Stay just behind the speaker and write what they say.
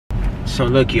So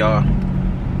look, y'all,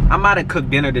 I'm about to cook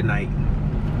dinner tonight.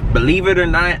 Believe it or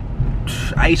not,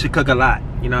 I used to cook a lot.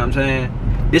 You know what I'm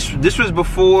saying? This was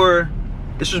before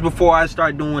I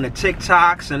started doing the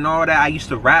TikToks and all that. I used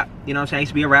to rap. You know what I'm saying? I used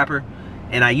to be a rapper,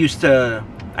 and I used to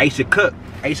cook.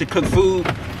 I used to cook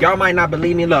food. Y'all might not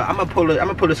believe me. Look, I'm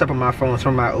gonna pull this up on my phone,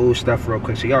 some of my old stuff real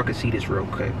quick, so y'all can see this real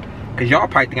quick. Cause y'all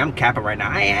probably think I'm capping right now.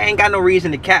 I ain't got no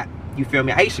reason to cap. You feel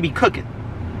me? I used to be cooking.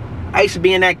 I used to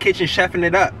be in that kitchen chefing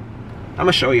it up. I'm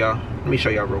gonna show y'all. Let me show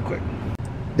y'all real quick.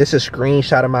 This is a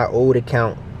screenshot of my old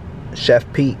account, Chef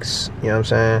Peaks. You know what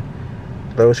I'm saying?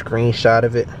 Little screenshot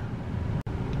of it.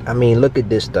 I mean, look at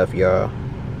this stuff, y'all.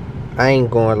 I ain't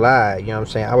gonna lie. You know what I'm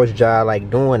saying? I was just like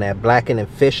doing that, blackening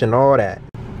fish and all that.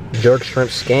 Jerk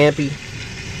shrimp scampi.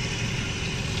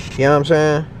 You know what I'm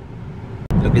saying?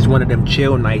 Look, it's one of them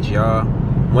chill nights, y'all.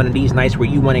 One of these nights where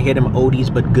you want to hear them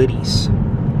oldies but goodies.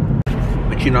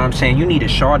 But you know what I'm saying? You need a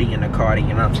shorty in the car to, you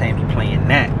know what I'm saying, be playing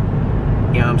that.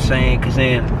 You know what I'm saying? Because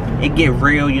then it get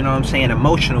real, you know what I'm saying,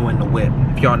 emotional in the whip.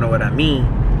 If y'all know what I mean.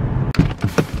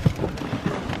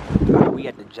 We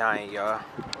at the Giant, y'all.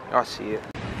 Y'all see it.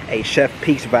 Hey, Chef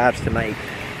Peaks vibes tonight.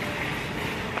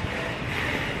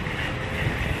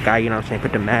 Guy, you know what I'm saying,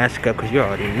 put the mask up because you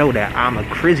already know that I'm a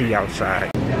crazy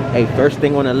outside. Hey, first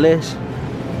thing on the list,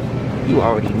 you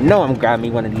already know I'm grabbing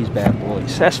me one of these bad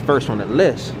boys. That's first on the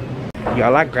list.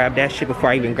 Y'all, I grabbed that shit before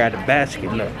I even grabbed the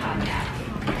basket. Look,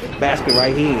 basket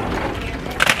right here.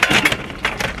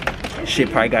 Shit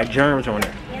probably got germs on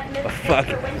it, but fuck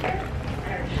it.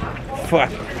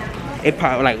 Fuck it. It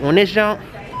probably, like, on this jump,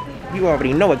 you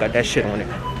already know it got that shit on it.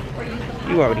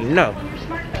 You already know.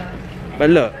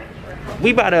 But look, we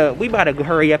about to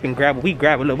hurry up and grab it. We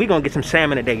grab it. Look, we gonna get some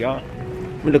salmon today, y'all.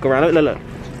 Let me look around. Look.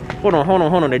 Hold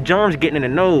on. The germs getting in the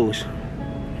nose.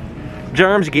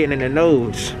 Germs getting in the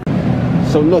nose.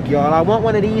 So look, y'all, I want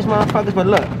one of these motherfuckers, but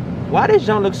look, why this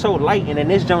joint look so light and then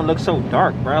this joint look so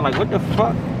dark, bro? Like, what the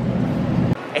fuck?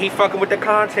 And he fucking with the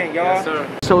content, y'all. Yes, sir.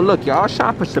 So look, y'all,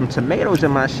 shop for some tomatoes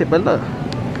in my shit, but look,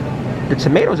 the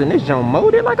tomatoes in this joint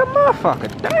molded like a motherfucker.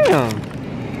 Damn.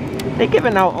 They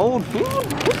giving out old food?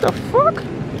 What the fuck?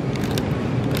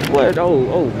 What?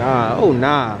 Oh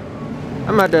nah.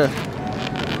 I'm about to.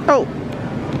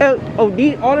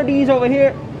 All of these over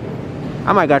here.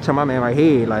 I might gotta tell my man right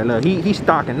here, like, look, he's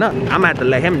stocking up. I'm gonna have to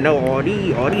let him know all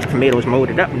these tomatoes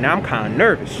molded up. Now I'm kind of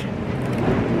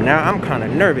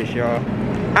nervous. Y'all.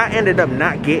 I ended up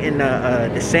not getting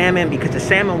the salmon because the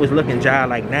salmon was looking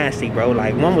like nasty, bro.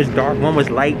 Like, one was dark, one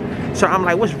was light. So I'm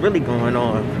like, what's really going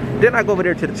on? Then I go over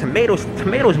there to the tomatoes.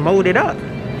 Tomatoes molded up.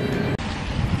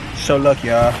 So look,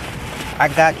 y'all, I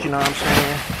got, you know what I'm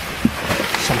saying,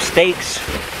 some steaks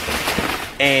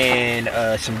and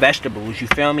some vegetables. You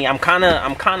feel me? I'm kind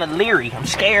of leery. I'm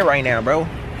scared right now, bro,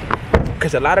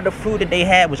 because a lot of the food that they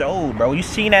had was old, bro. You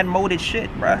seen that molded shit,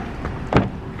 bro?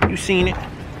 You seen it?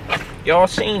 Y'all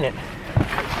seen it?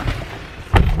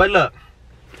 But look,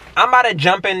 I'm about to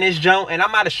jump in this joint and I'm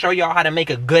about to show y'all how to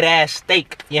make a good ass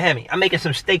steak. You hear me? I'm making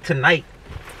some steak tonight.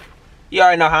 You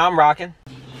already know how I'm rocking.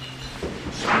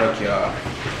 So look, y'all,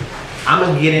 I'm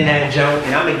gonna get in that joint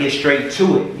and I'm gonna get straight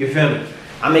to it. You feel me?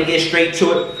 I'm gonna get straight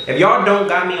to it. If y'all don't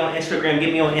got me on Instagram,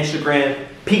 get me on Instagram.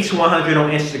 Peaks100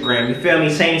 on Instagram. You feel me?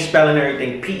 Same spelling and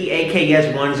everything.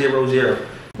 PEAKS100.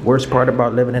 Worst part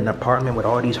about living in an apartment with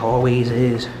all these hallways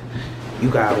is you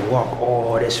gotta walk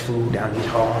all this food down these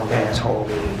long-ass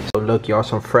hallways. So look, y'all,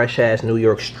 some fresh-ass New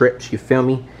York strips. You feel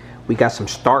me? We got some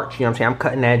starch. You know what I'm saying? I'm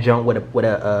cutting that junk with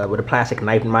a plastic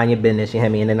knife. Mind your business. You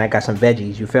hear me? And then I got some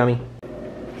veggies. You feel me?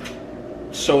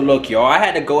 So look, y'all, I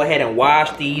had to go ahead and wash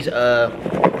these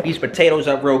potatoes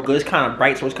up real good. It's kind of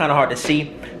bright, so it's kind of hard to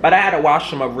see, but I had to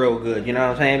wash them up real good, you know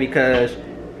what I'm saying, because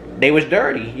they was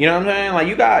dirty. You know what I'm saying?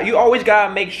 Like, you always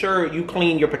gotta make sure you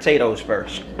clean your potatoes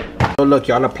first. So look,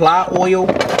 y'all, apply oil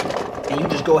and you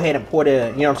just go ahead and pour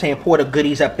the, you know what I'm saying, pour the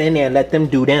goodies up in there and let them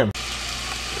do them.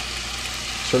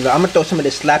 So look, I'm gonna throw some of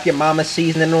this slap your mama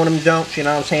seasoning on them junks, you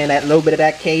know what I'm saying, that little bit of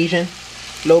that Cajun,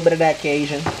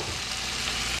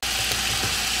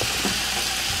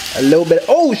 a little bit.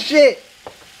 Oh shit,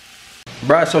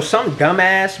 bruh. So some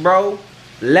dumbass, bro,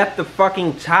 left the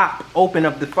fucking top open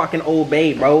of the fucking Old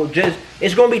Bay, bro.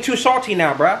 It's gonna be too salty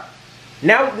now, bruh.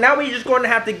 Now we just gonna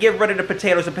have to get rid of the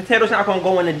potatoes. The potatoes not gonna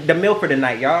go in the meal for the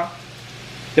night, y'all.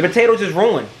 The potatoes is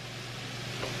ruined.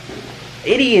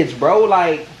 Idiots, bro.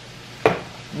 Like,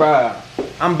 bruh,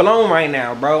 I'm blown right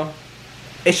now, bro.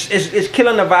 It's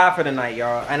killing the vibe for the night,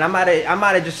 y'all. And I'm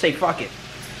about to just say fuck it.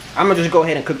 I'm gonna just go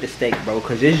ahead and cook the steak, bro,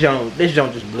 cause this joint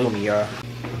just blew me, y'all.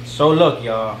 So look,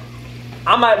 y'all,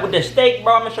 with the steak,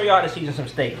 bro, I'm gonna show y'all how to season some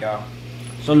steak, y'all.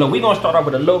 So look, we gonna start off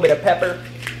with a little bit of pepper,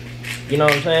 you know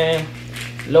what I'm saying?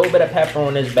 A little bit of pepper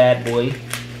on this bad boy.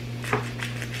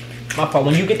 My fault.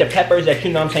 When you get the peppers that,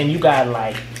 you know what I'm saying, you gotta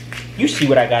like, you see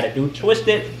what I gotta do. Twist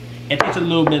it, and it's a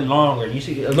little bit longer. You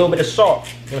see a little bit of salt.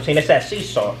 You know what I'm saying? That's that sea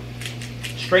salt.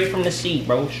 Straight from the sea,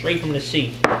 bro. Straight from the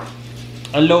sea.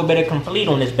 A little bit of complete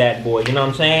on this bad boy. You know what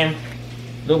I'm saying?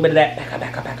 A little bit of that.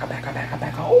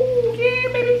 Back. Oh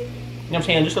yeah, baby. You know what I'm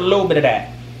saying? Just a little bit of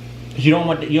that. Cause you don't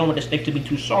want the steak to be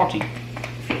too salty. You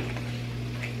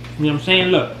know what I'm saying?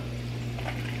 Look.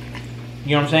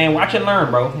 You know what I'm saying? Watch and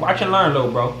learn, bro. Watch and learn,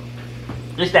 little bro.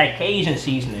 It's that Cajun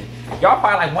seasoning. Y'all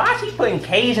probably like, why is he putting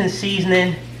Cajun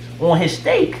seasoning on his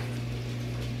steak?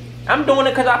 I'm doing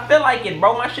it because I feel like it,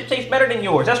 bro. My shit tastes better than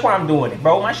yours. That's why I'm doing it,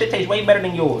 bro. My shit tastes way better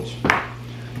than yours.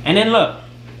 And then look.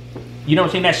 You know what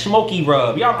I'm saying? That smoky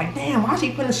rub. Y'all like, damn, why is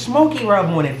he putting smoky rub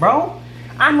on it, bro?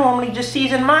 I normally just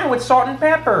season mine with salt and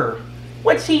pepper.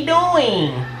 What's he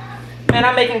doing? Man,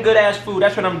 I'm making good ass food.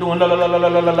 That's what I'm doing.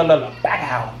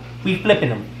 Back out. We flipping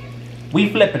them. We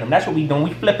flipping them. That's what we doing.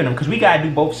 We flipping them because we gotta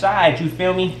do both sides. You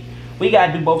feel me? We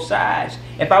gotta do both sides.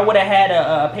 If I would have had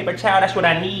a paper towel, that's what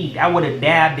I need. I would have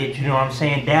dabbed it. You know what I'm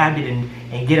saying? Dabbed it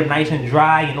and get them nice and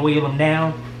dry and oil them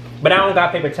down. But I don't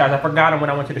got paper towels. I forgot them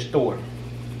when I went to the store.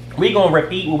 We gonna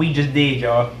repeat what we just did,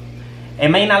 y'all. It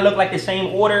may not look like the same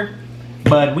order,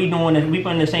 but we doing it. We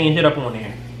putting the same shit up on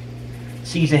there.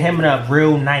 Season him up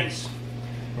real nice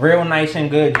and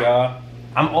good, y'all.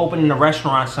 I'm opening a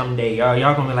restaurant someday, y'all.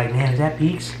 Y'all gonna be like, man, is that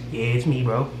Peaks? Yeah, it's me,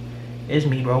 bro. It's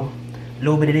me, bro. A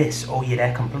little bit of this. Oh yeah,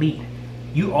 that complete.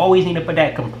 You always need to put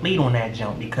that complete on that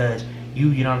jump because you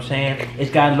know what I'm saying?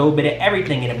 It's got a little bit of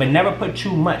everything in it, but never put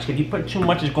too much. If you put too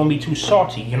much, it's gonna be too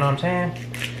salty. You know what I'm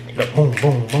saying? Look, boom,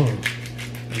 boom, boom.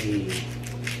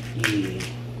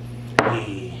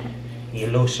 Yeah, a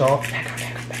little salt. Back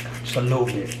up. Just a little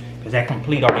bit. Because that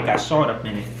complete already got salt up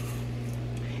in it.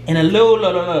 And a little,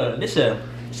 this a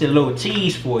little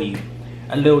tease for you.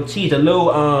 A little tease,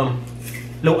 little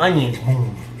onions.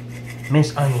 Boom.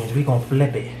 Minced onions. We gonna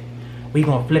flip it.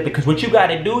 Because what you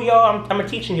gotta do, y'all, I'm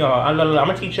teaching y'all. I'm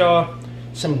gonna teach y'all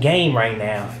some game right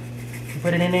now. You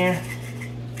put it in there.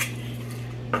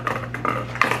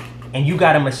 And you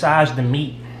gotta massage the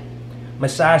meat.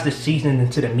 Massage the seasoning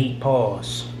into the meat.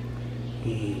 Pause.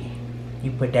 Yeah.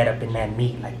 You put that up in that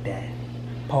meat like that.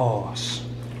 Pause.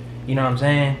 You know what I'm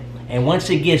saying? And once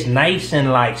it gets nice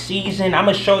and like seasoned, I'm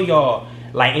gonna show y'all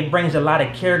like it brings a lot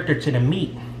of character to the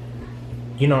meat.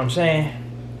 You know what I'm saying?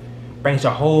 Brings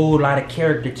a whole lot of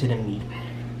character to the meat.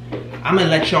 I'm gonna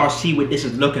let y'all see what this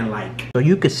is looking like. So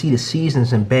you can see the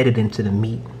seasons embedded into the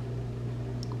meat.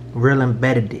 Real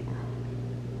embedded it.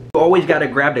 You always gotta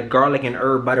grab the garlic and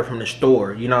herb butter from the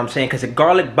store. You know what I'm saying? Because the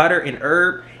garlic, butter, and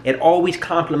herb, it always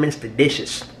complements the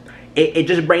dishes. It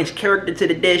just brings character to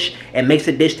the dish and makes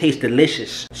the dish taste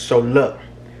delicious. So look,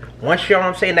 once you know what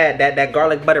I'm saying, that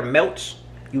garlic butter melts,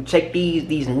 you take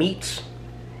these meats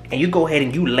and you go ahead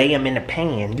and you lay them in the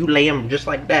pan. You lay them just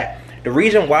like that. The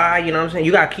reason why, you know what I'm saying,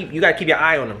 you gotta keep your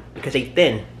eye on them because they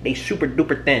thin. They super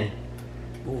duper thin.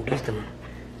 Ooh,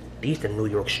 these the New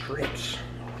York strips.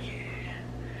 Oh yeah.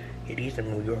 Yeah, these the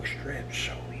New York strips.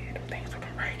 Oh yeah, them things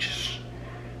looking righteous.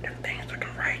 Them things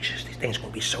looking righteous. These things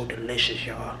gonna be so delicious,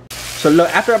 y'all. So look,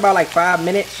 after about like 5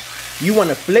 minutes, you want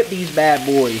to flip these bad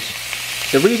boys.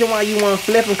 The reason why you want to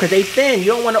flip them because they thin. You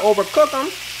don't want to overcook them.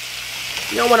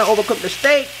 You don't want to overcook the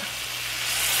steak.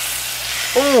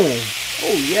 Boom.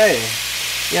 Oh yeah. You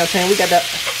know what I'm saying? We got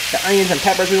the onions and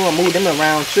peppers. We want to move them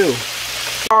around too.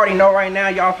 You already know right now,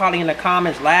 y'all probably in the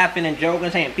comments laughing and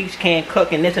joking, saying Peaks can't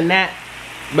cook and this and that.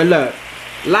 But look,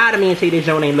 lie to me and say this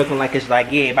joint ain't looking like it's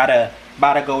like, yeah, about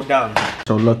to go down.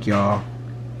 So look, y'all.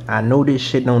 I know this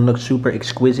shit don't look super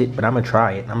exquisite, but I'm gonna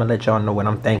try it. I'm gonna let y'all know what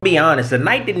I'm thinking. To be honest, the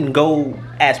night didn't go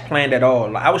as planned at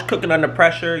all. I was cooking under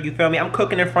pressure, you feel me? I'm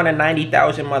cooking in front of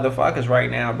 90,000 motherfuckers right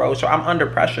now, bro. So I'm under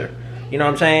pressure. You know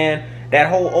what I'm saying? That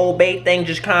whole Old Bay thing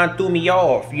just kind of threw me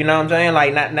off. You know what I'm saying?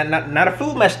 Like, not the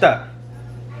food messed up.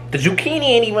 The zucchini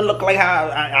ain't even look like how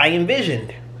I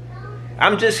envisioned.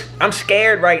 I'm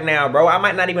scared right now, bro. I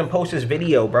might not even post this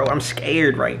video, bro. I'm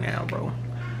scared right now, bro.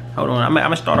 Hold on, I'm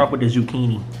gonna start off with the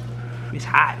zucchini. It's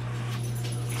hot.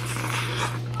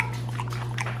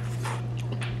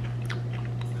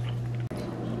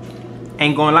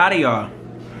 Ain't gonna lie to y'all.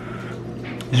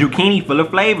 Zucchini full of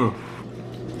flavor.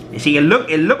 You see, it look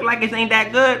like it ain't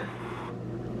that good,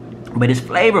 but it's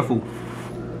flavorful.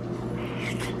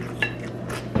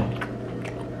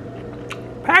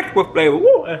 Packed with flavor.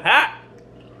 Woo, it's hot.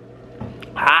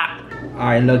 Hot.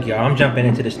 Alright, look, y'all. I'm jumping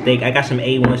into the steak. I got some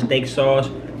A1 steak sauce,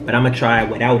 but I'm gonna try it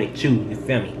without it too. You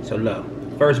feel me? So look,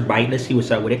 first bite. Let's see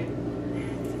what's up with it.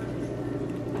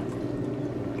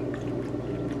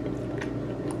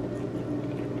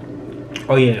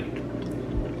 Oh yeah.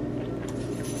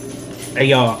 Hey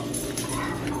y'all.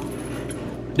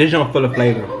 This joint full of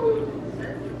flavor.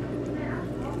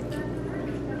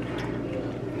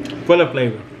 Full of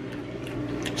flavor.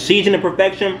 Seasoned to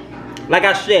perfection. Like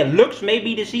I said, looks may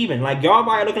be deceiving. Like y'all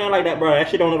probably looking at it like that, bro. That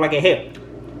shit don't look like a hit.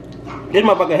 This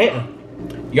motherfucker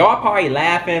hitting. Y'all probably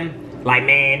laughing. Like,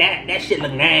 man, that shit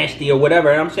look nasty or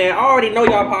whatever. And I'm saying, I already know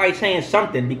y'all probably saying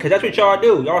something because that's what y'all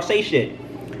do. Y'all say shit.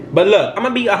 But look, I'm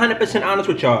gonna be 100% honest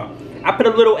with y'all. I put a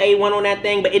little A1 on that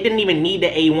thing, but it didn't even need the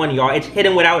A1, y'all. It's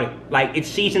hidden without it. Like, it's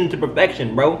seasoned to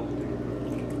perfection, bro.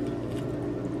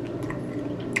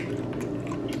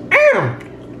 Damn!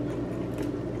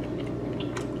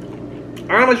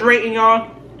 Honest rating,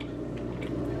 y'all.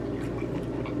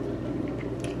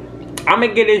 I'm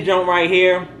gonna get this junk right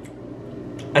here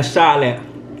a solid.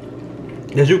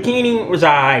 The zucchini was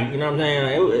alright, you know what I'm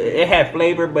saying? It had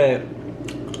flavor, but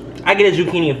I get a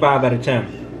zucchini a 5 out of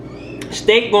 10.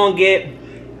 Steak gonna get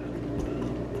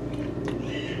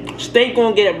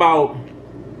about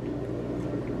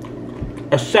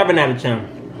a 7 out of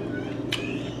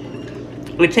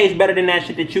 10. It tastes better than that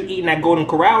shit that you eating at Golden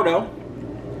Corral though.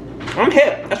 I'm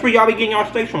hip. That's where y'all be getting y'all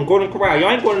steaks from, Golden Corral. Y'all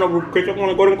ain't going to no Ruth's Chris, y'all going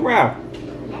to Golden Corral.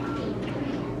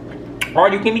 Or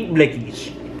you can eat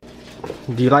Blickies.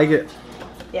 Do you like it?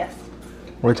 Yes.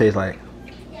 What it tastes like?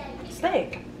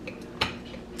 Steak.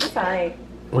 It's alright.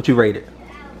 What you rate it?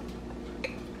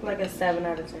 Like a 7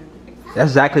 out of 10.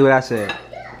 That's exactly what I said.